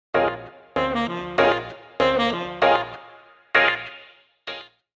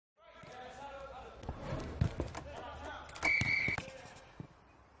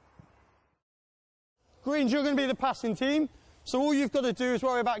Greens, you're going to be the passing team. So all you've got to do is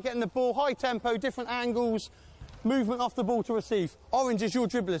worry about getting the ball, high tempo, different angles, movement off the ball to receive. Orange is your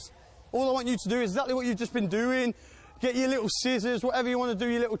dribblers. All I want you to do is exactly what you've just been doing. Get your little scissors, whatever you want to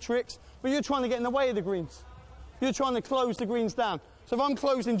do, your little tricks. But you're trying to get in the way of the Greens. You're trying to close the Greens down. So if I'm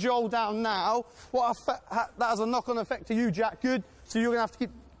closing Joel down now, that has a knock-on effect to you, Jack. Good. So you're going to have to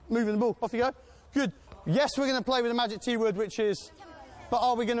keep moving the ball. Off you go. Good. Yes, we're going to play with the magic T word, which is, but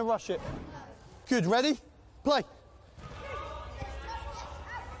are we going to rush it? Good. Ready? Play.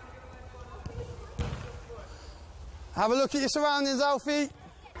 Have a look at your surroundings, Alfie.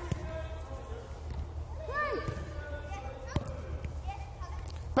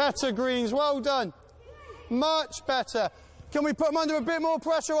 Better, Greens. Well done. Much better. Can we put them under a bit more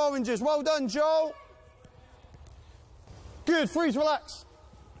pressure, Oranges? Well done, Joel. Good. Freeze, relax.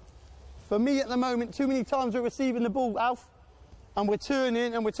 For me at the moment, too many times we're receiving the ball, Alf, and we're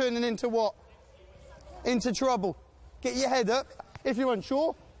turning into what? Into trouble. Get your head up. If you're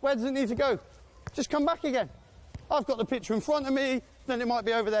unsure, where does it need to go? Just come back again. I've got the picture in front of me, then it might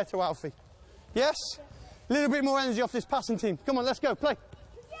be over there to Alfie. Yes? A little bit more energy off this passing team. Come on, let's go, play.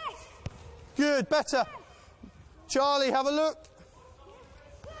 Yes. Good, better. Charlie, have a look.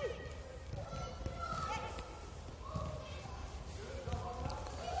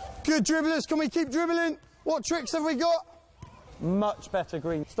 Good dribblers, can we keep dribbling? What tricks have we got? Much better,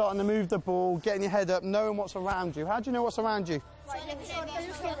 Green. Starting to move the ball, getting your head up, knowing what's around you. How do you know what's around you?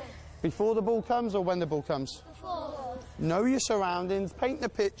 Before the ball comes or when the ball comes? Before. Know your surroundings, paint the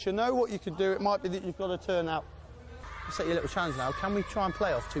picture, know what you could do. It might be that you've got to turn out. Set your little challenge now. Can we try and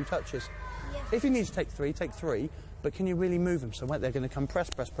play off 2 touches? Yes. If you need to take 3, take 3. But can you really move them so when they're going to come press,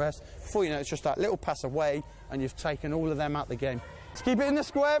 press, press? Before you know, it's just that little pass away and you've taken all of them out the game. Let's keep it in the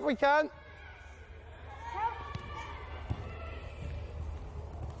square if we can.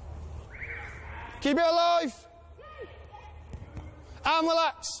 Keep it alive. And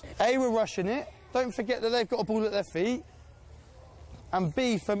relax. A, we're rushing it. Don't forget that they've got a ball at their feet. And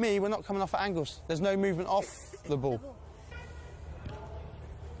B, for me, we're not coming off at angles. There's no movement off the ball.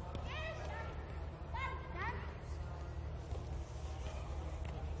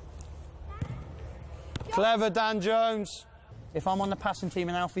 Clever, Dan Jones. If I'm on the passing team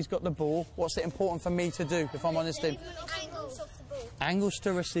and Alfie's got the ball, what's it important for me to do if I'm on this team? Angles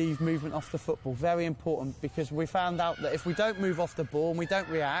to receive, movement off the football. Very important, because we found out that if we don't move off the ball and we don't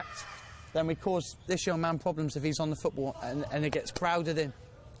react, then we cause this young man problems if he's on the football and it gets crowded in.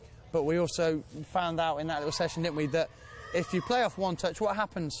 But we also found out in that little session, didn't we, that if you play off 1 touch, what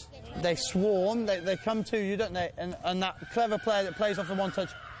happens? They swarm, they come to you, don't they? And that clever player that plays off the 1 touch,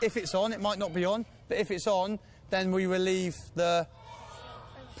 if it's on, it might not be on, but if it's on, then we relieve the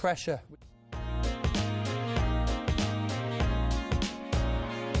pressure.